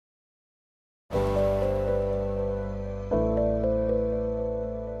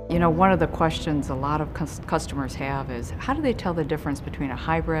You know, one of the questions a lot of customers have is how do they tell the difference between a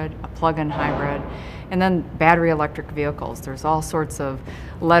hybrid, a plug-in hybrid, and then battery electric vehicles? There's all sorts of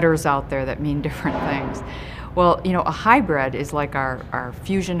letters out there that mean different things. Well, you know, a hybrid is like our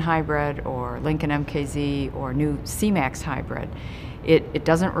Fusion hybrid or Lincoln MKZ or new C-Max hybrid. It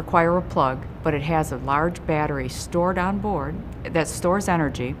doesn't require a plug, but it has a large battery stored on board that stores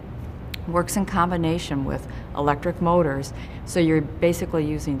energy, works in combination with electric motors, so you're basically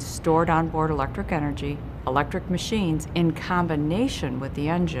using stored onboard electric energy, electric machines in combination with the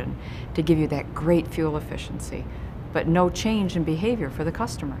engine to give you that great fuel efficiency, but no change in behavior for the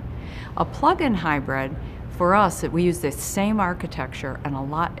customer. A plug-in hybrid, for us, we use the same architecture and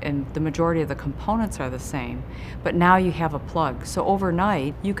the majority of the components are the same, but now you have a plug. So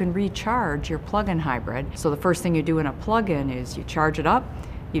overnight, you can recharge your plug-in hybrid. So the first thing you do in a plug-in is you charge it up,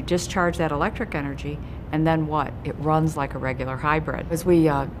 you discharge that electric energy, and then what? It runs like a regular hybrid. As we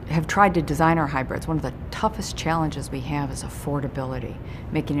have tried to design our hybrids, one of the toughest challenges we have is affordability,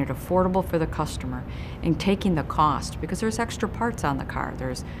 making it affordable for the customer and taking the cost, because there's extra parts on the car.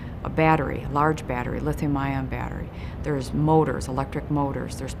 There's a battery, a large battery, lithium-ion battery. There's motors, electric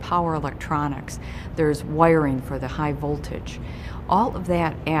motors. There's power electronics. There's wiring for the high voltage. All of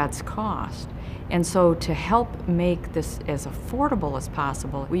that adds cost. And so to help make this as affordable as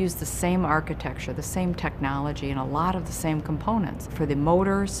possible, we use the same architecture, the same technology, and a lot of the same components. For the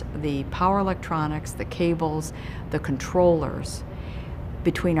motors, the power electronics, the cables, the controllers,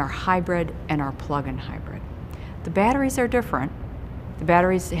 between our hybrid and our plug-in hybrid. The batteries are different. The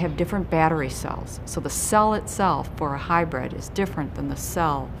batteries have different battery cells. So the cell itself for a hybrid is different than the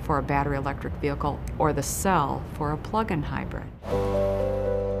cell for a battery electric vehicle or the cell for a plug-in hybrid.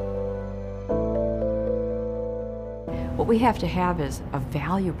 What we have to have is a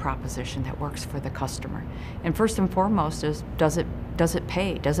value proposition that works for the customer. And first and foremost is, does it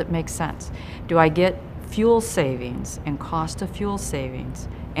pay? Does it make sense? Do I get fuel savings and cost of fuel savings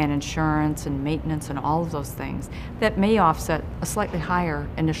and insurance and maintenance and all of those things that may offset a slightly higher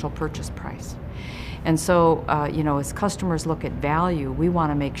initial purchase price? And so, you know, as customers look at value, we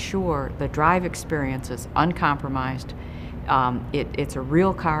want to make sure the drive experience is uncompromised. It's a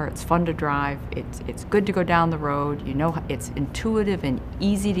real car, it's fun to drive, it's good to go down the road, you know, it's intuitive and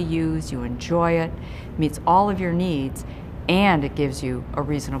easy to use, you enjoy it, meets all of your needs, and it gives you a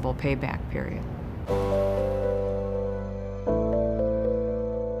reasonable payback period.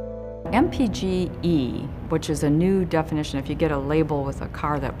 MPGE, which is a new definition, if you get a label with a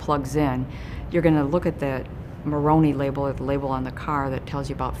car that plugs in, you're going to look at the Moroni label, or the label on the car that tells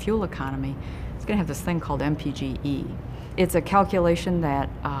you about fuel economy. It's going to have this thing called MPGE. It's a calculation that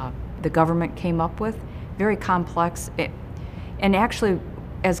the government came up with, very complex, and actually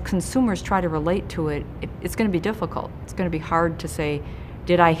as consumers try to relate to it, it's going to be difficult. It's going to be hard to say,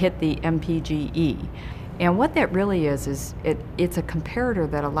 did I hit the MPGE? And what that really is it's a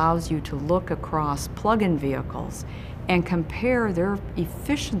comparator that allows you to look across plug-in vehicles and compare their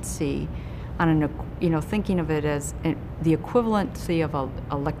efficiency on thinking of it as the equivalency of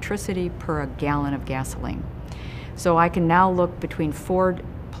electricity per a gallon of gasoline. So I can now look between Ford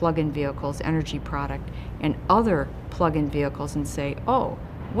plug-in vehicles, energy product, and other plug-in vehicles and say, oh,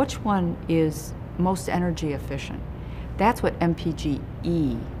 which one is most energy efficient? That's what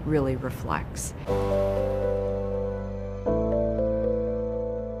MPGE really reflects.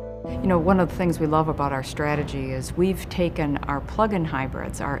 You know, one of the things we love about our strategy is we've taken our plug-in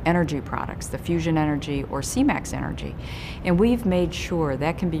hybrids, our energy products, the Fusion Energy or C-Max Energy, and we've made sure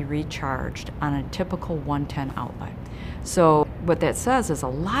that can be recharged on a typical 110 outlet. So what that says is a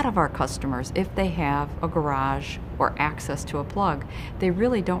lot of our customers, if they have a garage or access to a plug, they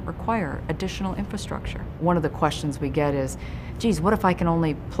really don't require additional infrastructure. One of the questions we get is, geez, what if I can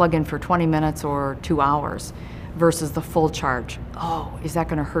only plug in for 20 minutes or 2 hours? Versus the full charge. Oh, is that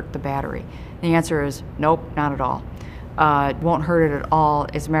going to hurt the battery? The answer is nope, not at all. It won't hurt it at all.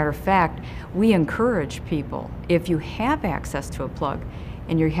 As a matter of fact, we encourage people, if you have access to a plug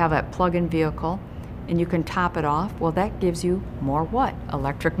and you have a plug-in vehicle and you can top it off, well, that gives you more what?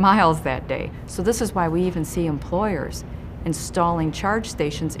 Electric miles that day. So this is why we even see employers installing charge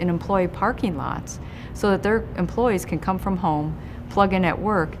stations in employee parking lots so that their employees can come from home, plug in at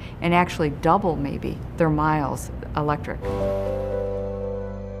work, and actually double maybe their miles electric.